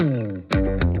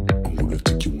wanna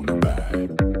take you on a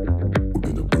ride. We're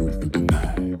gonna burn through the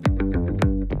night.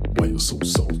 Why you're so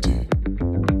salty?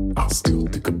 I'll still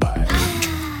take a bite.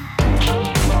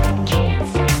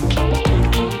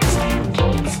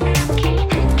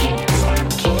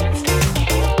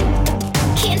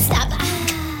 Can't stop.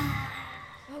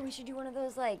 Oh, we should do one of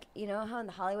those, like, you know how in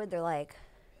Hollywood they're like,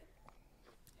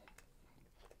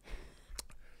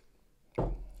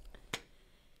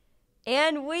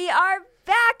 and we are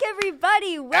back,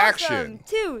 everybody. Welcome Action.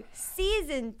 to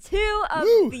season 2 of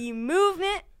Woo. the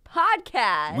Movement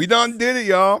Podcast. We done did it,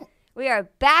 y'all. We are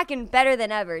back and better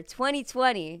than ever.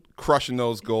 2020. Crushing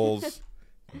those goals,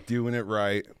 doing it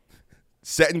right,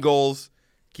 setting goals,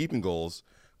 keeping goals,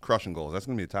 crushing goals. That's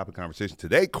going to be a topic of conversation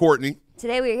today, Courtney.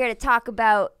 Today we are here to talk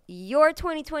about your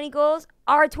 2020 goals,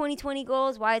 our 2020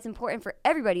 goals, why it's important for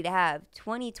everybody to have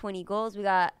 2020 goals. We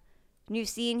got new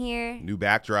scene here, New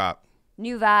backdrop,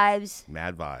 new vibes,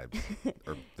 mad vibes,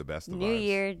 or the best of new vibes.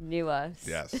 year, new us.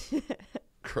 Yes.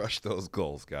 Crush those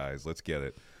goals, guys. Let's get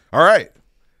it. All right.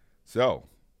 So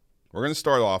we're going to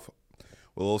start off with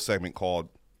a little segment called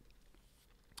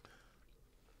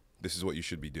This is What You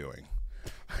Should Be Doing.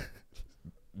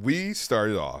 We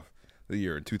started off the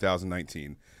year in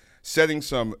 2019 setting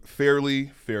some fairly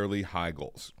high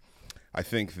goals. I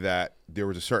think that there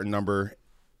was a certain number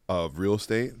of real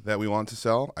estate that we wanted to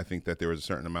sell. I think that there was a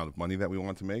certain amount of money that we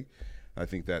wanted to make. I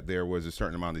think that there was a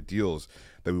certain amount of deals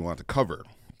that we wanted to cover.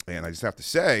 And I just have to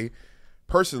say,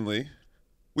 personally,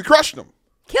 we crushed them.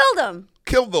 Killed them.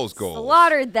 Killed those goals.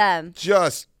 Slaughtered them.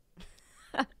 Just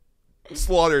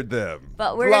slaughtered them.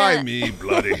 But we're Blimey,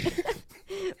 bloody.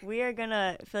 We are going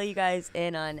to fill you guys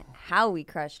in on how we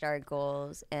crushed our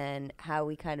goals and how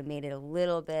we kind of made it a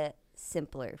little bit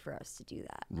simpler for us to do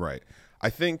that. Right. I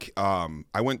think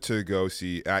I went to go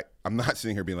see, I'm not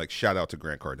sitting here being like, shout out to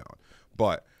Grant Cardone,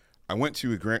 but I went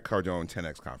to a Grant Cardone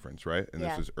 10X conference, right? And Yeah.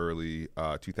 this was early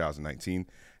 2019,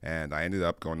 and I ended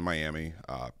up going to Miami,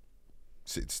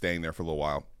 staying there for a little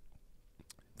while.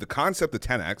 The concept of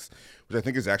 10X, which I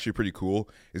think is actually pretty cool,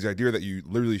 is the idea that you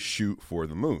literally shoot for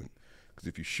the moon. Because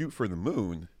if you shoot for the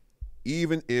moon,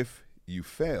 even if you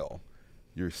fail,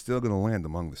 you're still going to land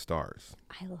among the stars.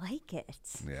 I like it.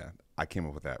 Yeah, I came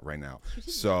up with that right now. You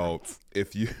did So not.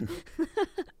 if you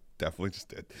definitely just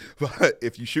did, but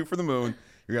if you shoot for the moon,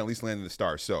 you're gonna at least land in the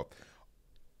stars. So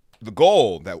the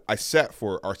goal that I set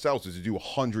for ourselves is to do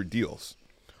 100 deals,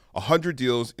 100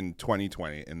 deals in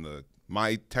 2020 in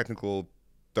my technical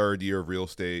third year of real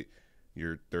estate,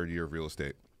 your third year of real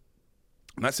estate.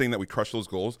 I'm not saying that we crush those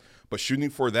goals, but shooting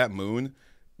for that moon,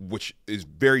 which is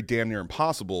very damn near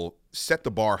impossible, set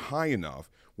the bar high enough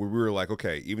where we were like,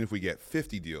 okay, even if we get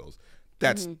 50 deals,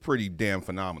 that's pretty damn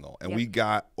phenomenal. And Yep. we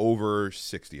got over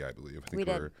 60, I believe. I think We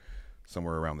did. we're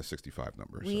somewhere around the 65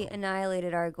 number. We so.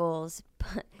 annihilated our goals.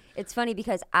 But it's funny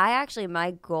because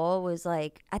my goal was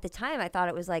like, at the time, I thought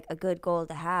it was like a good goal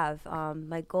to have.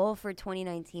 My goal for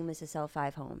 2019 was to sell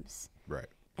 5 homes. Right.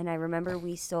 And I remember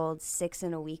we sold 6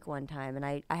 in a week one time. And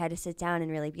I had to sit down and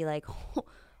really be like,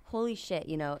 holy shit,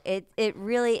 you know, it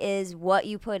really is what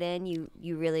you put in,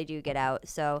 you really do get out.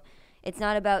 So it's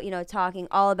not about, you know, talking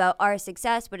all about our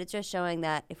success, but it's just showing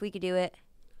that if we could do it,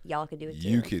 y'all could do it too.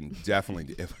 You can definitely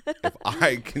do if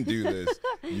I can do this,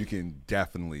 you can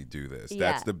definitely do this.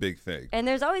 Yeah. That's the big thing. And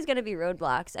there's always going to be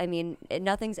roadblocks. I mean,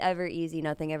 nothing's ever easy.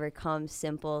 Nothing ever comes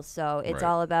simple. So it's Right.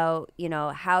 all about, you know,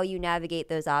 how you navigate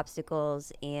those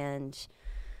obstacles and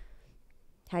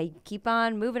how you keep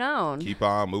on moving on. Keep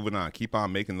on moving on. Keep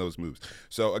on making those moves.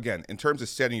 So again, in terms of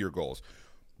setting your goals,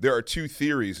 there are 2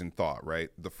 theories in thought, right?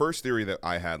 The first theory that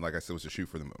I had, like I said, was to shoot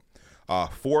for the moon.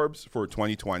 Forbes for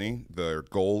 2020, their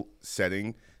goal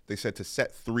setting, they said to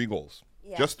set 3 goals.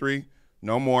 Yeah. Just 3,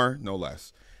 no more, no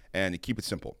less. And to keep it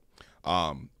simple.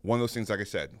 One of those things, like I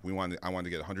said, I wanted to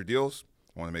get 100 deals.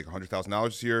 I want to make $100,000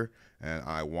 this year. And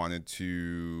I wanted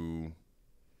to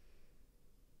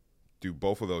do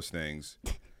both of those things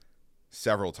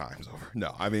several times over.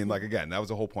 No, I mean, like, again, that was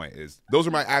the whole point. Is those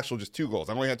are my actual just 2 goals.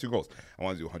 I only had 2 goals. I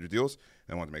wanted to do 100 deals,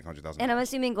 and I wanted to make $100,000. And I'm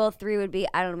assuming goal 3 would be,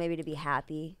 I don't know, maybe to be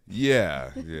happy.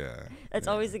 Yeah. That's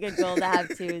always a good goal to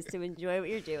have too, is to enjoy what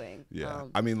you're doing. Yeah.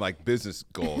 I mean, like, business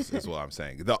goals is what I'm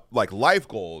saying. Like, life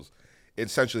goals,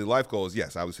 essentially life goals,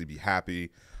 yes, obviously be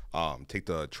happy, take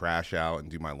the trash out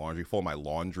and do my laundry. Fold my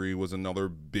laundry was another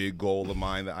big goal of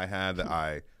mine that I had that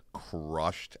I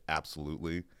crushed.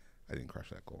 Absolutely. I didn't crush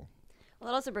that goal. Well,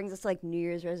 it also brings us to like New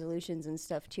Year's resolutions and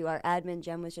stuff too. Our admin,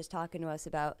 Jem, was just talking to us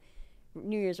about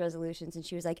New Year's resolutions, and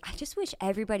she was like, I just wish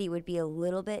everybody would be a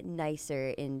little bit nicer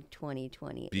in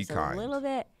 2020. Be Just kind. a little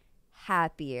bit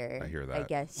happier. I hear that. I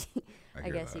guess. I I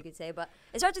hear guess that. you could say, but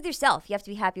it starts with yourself. You have to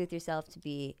be happy with yourself to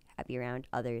be happy around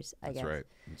others. I guess.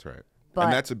 That's right. But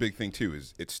And that's a big thing too.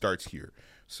 Is it starts here.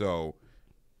 So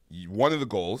one of the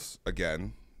goals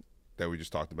again that we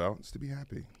just talked about is to be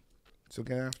happy. So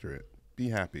get after it. Be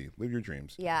happy. Live your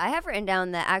dreams. yeah, I have written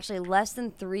down that actually less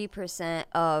than 3%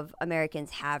 of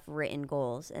Americans have written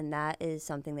goals, and that is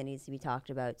something that needs to be talked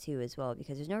about too as well,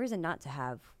 because there's no reason not to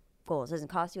have goals. It doesn't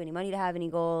cost you any money to have any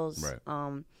goals. Right.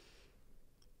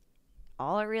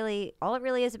 All it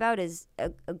really is about is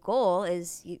a goal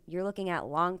is you're looking at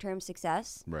long-term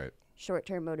success, Right.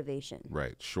 short-term motivation.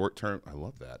 Right. Short term. I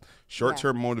love that. Short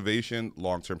term motivation,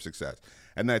 long term success.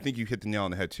 And then I think you hit the nail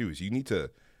on the head too. Is you need to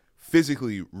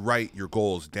physically write your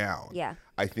goals down. Yeah.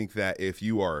 I think that if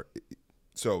you are,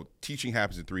 so teaching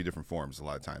happens in 3 different forms. A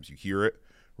lot of times you hear it,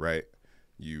 right?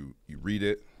 You read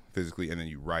it physically, and then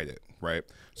you write it, right?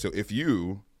 So if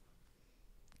you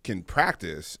can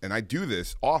practice, and I do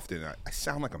this often. I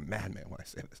sound like a madman when I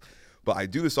say this, but I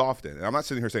do this often. And I'm not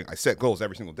sitting here saying I set goals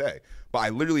every single day, but I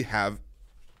literally have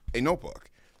a notebook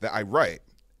that I write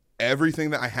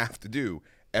everything that I have to do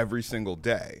every single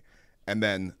day. And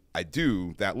then I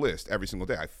do that list every single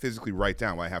day. I physically write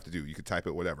down what I have to do. You could type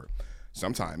it, whatever.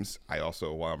 Sometimes I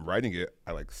also, while I'm writing it,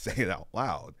 I like say it out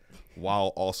loud while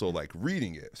also like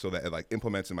reading it so that it like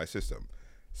implements in my system.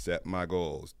 Set my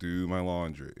goals, do my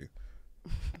laundry,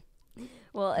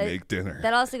 Well, make dinner.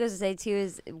 that also goes to say too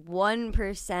is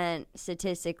 1%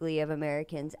 statistically of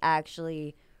Americans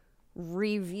actually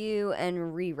review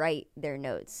and rewrite their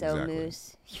notes. So Exactly.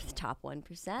 Moose, you're the top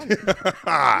 1%.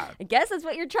 I guess that's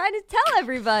what you're trying to tell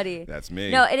everybody. That's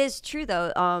me. No, it is true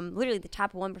though. Literally, the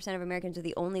top 1% of Americans are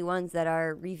the only ones that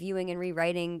are reviewing and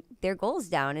rewriting their goals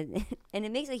down, and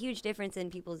it makes a huge difference in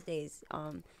people's days.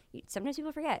 Sometimes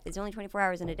people forget. It's only 24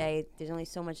 hours in a day. There's only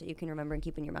so much that you can remember and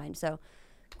keep in your mind. So,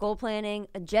 goal planning,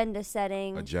 agenda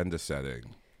setting. Agenda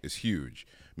setting is huge.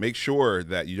 Make sure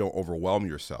that you don't overwhelm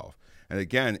yourself. And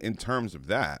again, in terms of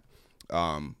that,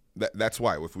 that's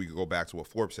why if we go back to what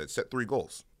Forbes said, set 3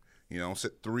 goals. You know,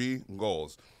 set 3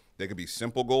 goals. They could be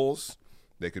simple goals.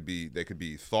 They could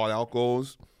be thought out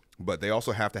goals, but they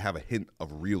also have to have a hint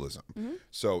of realism. Mm-hmm.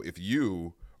 So if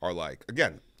you are like,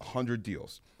 again, 100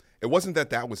 deals, it wasn't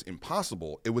that was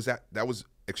impossible. It was that was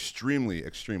extremely,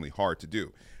 extremely hard to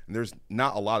do. And there's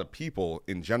not a lot of people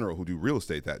in general who do real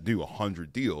estate that do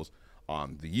 100 deals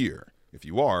on the year. If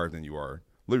you are, then you are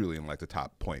literally in like the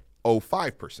top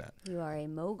 0.05%. You are a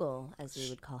mogul, as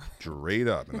we would call it. Straight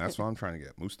up. And that's what I'm trying to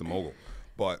get. Moose the mogul.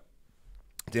 But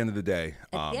at the end of the day,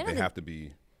 they have to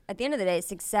be. At the end of the day,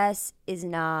 success is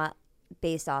not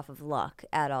based off of luck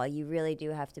at all. You really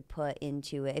do have to put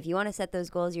into it. If you want to set those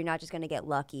goals, you're not just going to get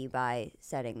lucky by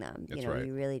setting them. That's you know, right.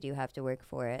 you really do have to work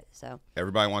for it. So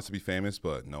Everybody wants to be famous,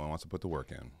 but no one wants to put the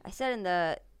work in. I said in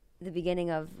the beginning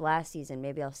of last season,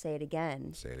 maybe I'll say it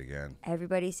again. Say it again.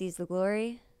 Everybody sees the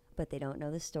glory, but they don't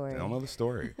know the story. They don't know the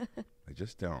story. They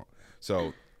just don't.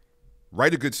 So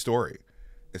write a good story,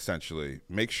 essentially.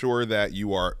 Make sure that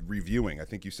you are reviewing. I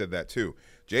think you said that too.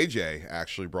 JJ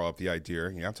actually brought up the idea.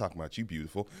 Yeah, I'm talking about you,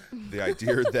 beautiful. The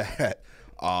idea that,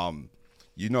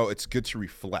 it's good to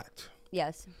reflect,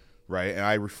 Yes. right? And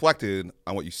I reflected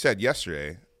on what you said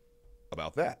yesterday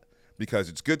about that, because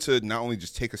it's good to not only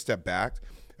just take a step back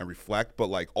and reflect, but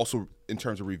like also in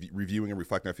terms of reviewing and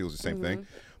reflecting, I feel is the same thing.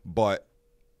 But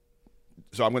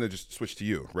so I'm going to just switch to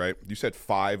you, right? You said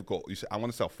 5 goals. You said, I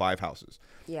want to sell 5 houses.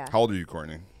 Yeah. How old are you,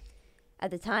 Courtney? At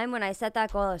the time when I set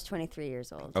that goal, I was 23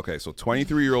 years old. Okay, so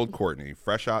 23-year-old Courtney,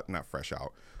 fresh out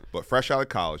of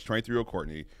college, 23-year-old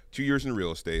Courtney, 2 years in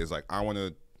real estate is like, I want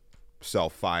to sell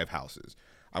 5 houses.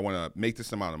 I want to make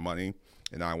this amount of money,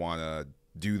 and I want to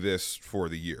do this for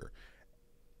the year.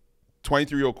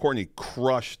 23-year-old Courtney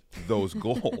crushed those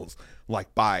goals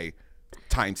like by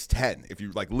times 10. If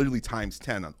you like literally times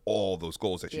 10 on all those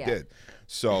goals that you did.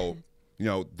 So,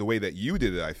 the way that you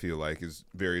did it, I feel like is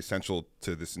very essential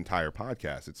to this entire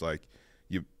podcast. It's like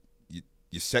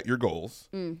you set your goals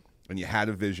and you had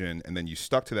a vision, and then you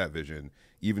stuck to that vision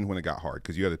even when it got hard,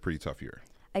 because you had a pretty tough year.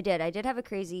 I did have a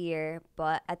crazy year,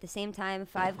 but at the same time,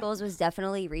 5 goals was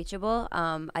definitely reachable.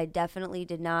 I definitely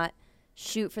did not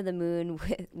shoot for the moon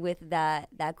with that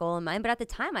goal in mind. But at the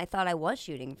time, I thought I was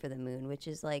shooting for the moon, which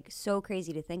is like so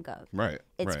crazy to think of. Right.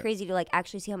 It's crazy to like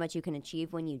actually see how much you can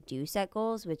achieve when you do set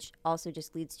goals, which also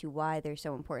just leads to why they're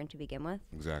so important to begin with.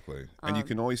 Exactly. And you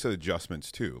can always set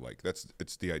adjustments too. Like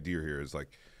it's the idea here is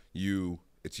like you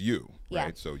it's you, Yeah.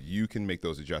 right? So you can make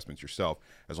those adjustments yourself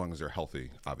as long as they're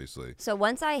healthy, obviously. So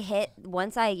once I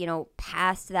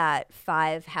passed that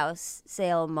 5 house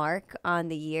sale mark on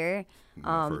the year,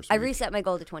 first I week. reset my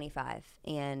goal to 25,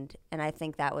 and I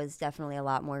think that was definitely a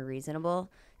lot more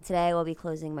reasonable. Today I will be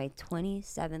closing my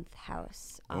 27th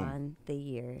house on the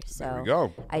year. So There we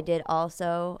go. I did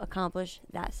also accomplish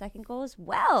that second goal as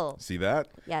well. See that?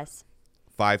 Yes.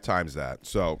 5 times that.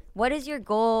 So What is your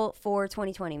goal for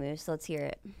 2020, Moose? Let's hear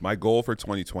it. my goal for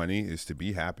 2020 is to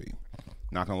be happy.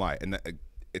 Not gonna lie, and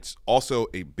it's also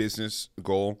a business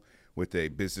goal with a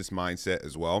business mindset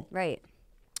as well. Right.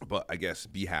 But I guess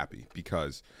be happy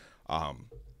because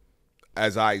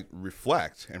as I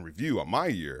reflect and review on my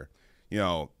year,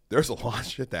 there's a lot of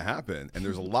shit that happened, and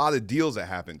there's a lot of deals that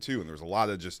happened too, and there's a lot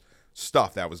of just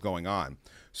stuff that was going on.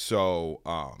 So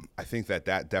I think that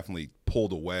definitely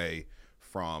pulled away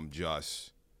from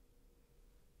just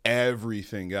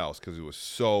everything else because it was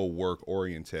so work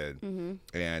oriented.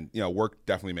 And work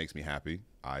definitely makes me happy.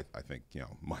 I think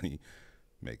money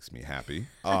makes me happy,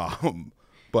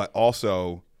 but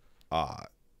also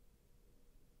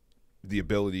the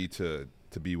ability to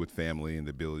be with family and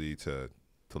the ability to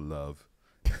love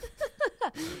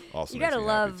also You makes gotta me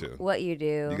love happy too. what you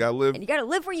do. You gotta live And you gotta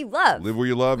live where you love. live where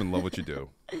you love and love what you do.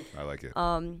 I like it.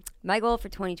 My goal for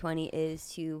 2020 is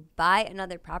to buy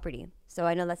another property. So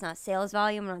I know that's not sales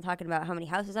volume. I'm not talking about how many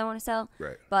houses I want to sell.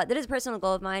 Right. But that is a personal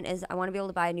goal of mine. Is I want to be able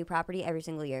to buy a new property every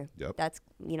single year. Yep. That's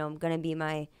going to be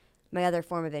my other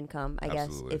form of income, I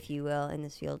Absolutely. guess, if you will, in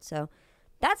this field. So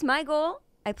that's my goal.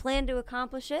 I plan to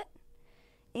accomplish it.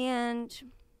 And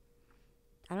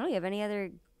I don't know. You have any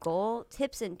other goal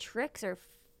tips and tricks or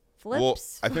flips? Well,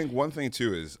 I think one thing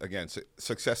too is, again,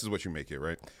 success is what you make it,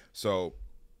 right? So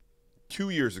 2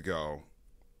 years ago,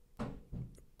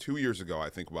 I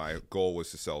think my goal was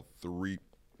to sell 3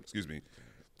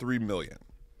 million.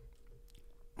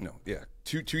 No, yeah.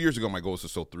 Two years ago, my goal was to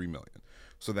sell 3 million.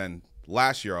 So then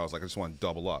last year, I was like, I just want to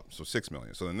double up. So 6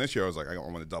 million. So then this year, I was like, I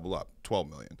want to double up, 12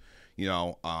 million.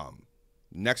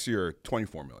 Next year,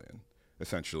 24 million,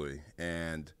 essentially.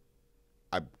 And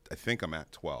I think I'm at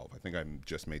 12. I think I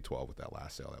just made 12 with that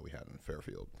last sale that we had in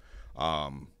Fairfield.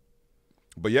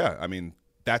 But yeah, I mean,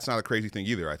 that's not a crazy thing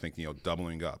either. I think,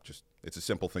 doubling up, it's a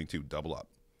simple thing too, double up,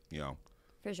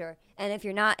 For sure. And if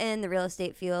you're not in the real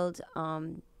estate field,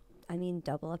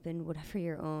 double up in whatever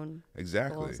your own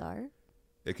Exactly. goals are.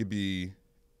 It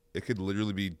could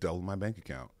literally be double my bank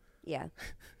account. Yeah.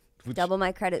 Which- Double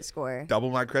my credit score. Double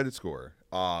my credit score.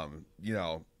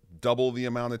 Double the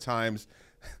amount of times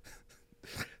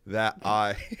that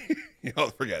I,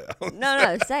 forget it.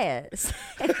 No, say it.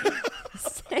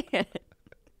 Say it.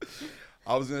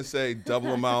 I was going to say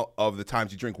double amount of the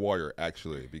times you drink water,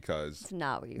 actually, because. It's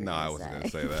not what you were No, gonna I wasn't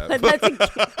say. going to say that.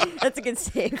 But that's a good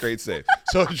save. Great save.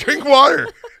 So drink water,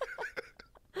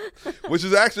 which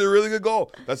is actually a really good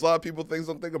goal. That's a lot of people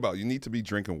don't think about. You need to be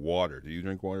drinking water. Do you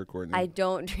drink water, Courtney? I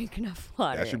don't drink enough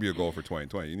water. That should be a goal for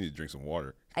 2020. You need to drink some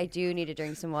water. I do need to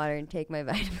drink some water and take my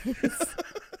vitamins.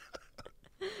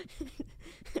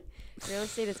 Real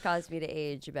estate has caused me to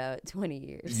age about 20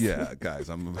 years. Yeah, guys,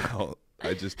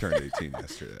 I just turned 18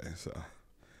 yesterday, so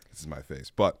this is my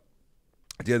face. But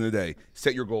at the end of the day,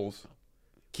 set your goals,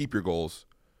 keep your goals,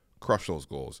 crush those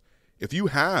goals. If you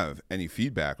have any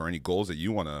feedback or any goals that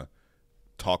you want to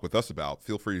talk with us about,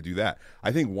 feel free to do that.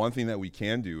 I think one thing that we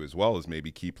can do as well is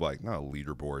maybe keep not a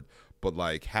leaderboard, but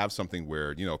have something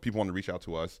where, people want to reach out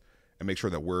to us and make sure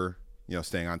that we're,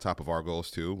 staying on top of our goals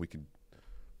too. We could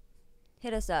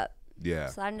Hit us up. Yeah.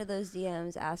 Slide into those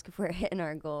DMs, ask if we're hitting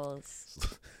our goals.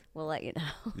 We'll let you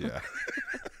know. Yeah.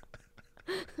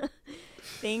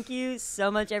 Thank you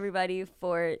so much, everybody,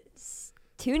 for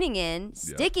tuning in,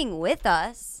 sticking with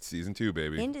us. Season 2,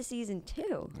 baby. Into season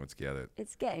 2. Let's get it.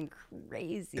 It's getting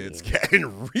crazy. It's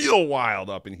getting real wild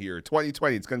up in here.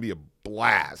 2020, it's going to be a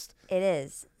blast. It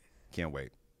is. Can't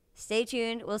wait. Stay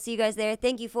tuned. We'll see you guys there.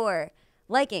 Thank you for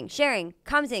liking, sharing,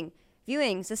 commenting,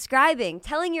 viewing, subscribing,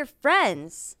 telling your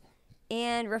friends,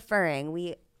 and referring.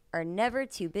 We are never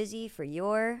too busy for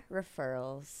your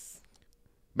referrals.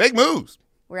 Make moves.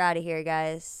 We're out of here,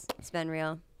 guys. It's been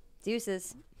real.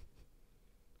 Deuces.